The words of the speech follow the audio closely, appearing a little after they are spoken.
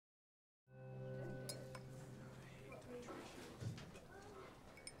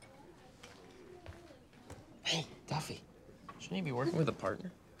Shouldn't you be working with a partner?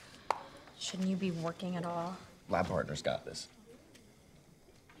 Shouldn't you be working at all? Lab partner's got this.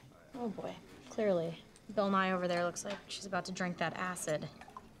 Oh boy, clearly. Bill Nye over there looks like she's about to drink that acid.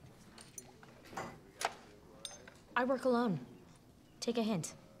 I work alone. Take a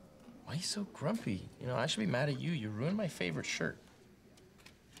hint. Why are you so grumpy? You know, I should be mad at you. You ruined my favorite shirt.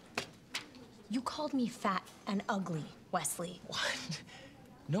 You called me fat and ugly, Wesley. What?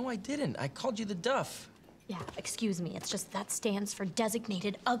 No, I didn't. I called you the Duff. Yeah, excuse me. It's just that stands for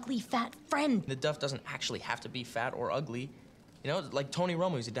designated ugly fat friend. The Duff doesn't actually have to be fat or ugly. You know, like Tony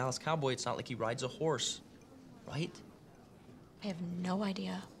Romo, he's a Dallas Cowboy. It's not like he rides a horse, right? I have no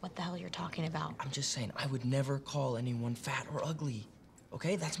idea what the hell you're talking about. I'm just saying, I would never call anyone fat or ugly.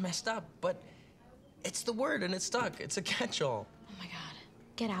 Okay, that's messed up, but it's the word and it's stuck. It's a catch-all. Oh my God,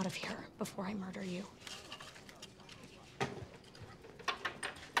 get out of here before I murder you.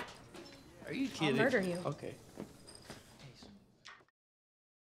 Are you kidding? I'll murder you. Okay.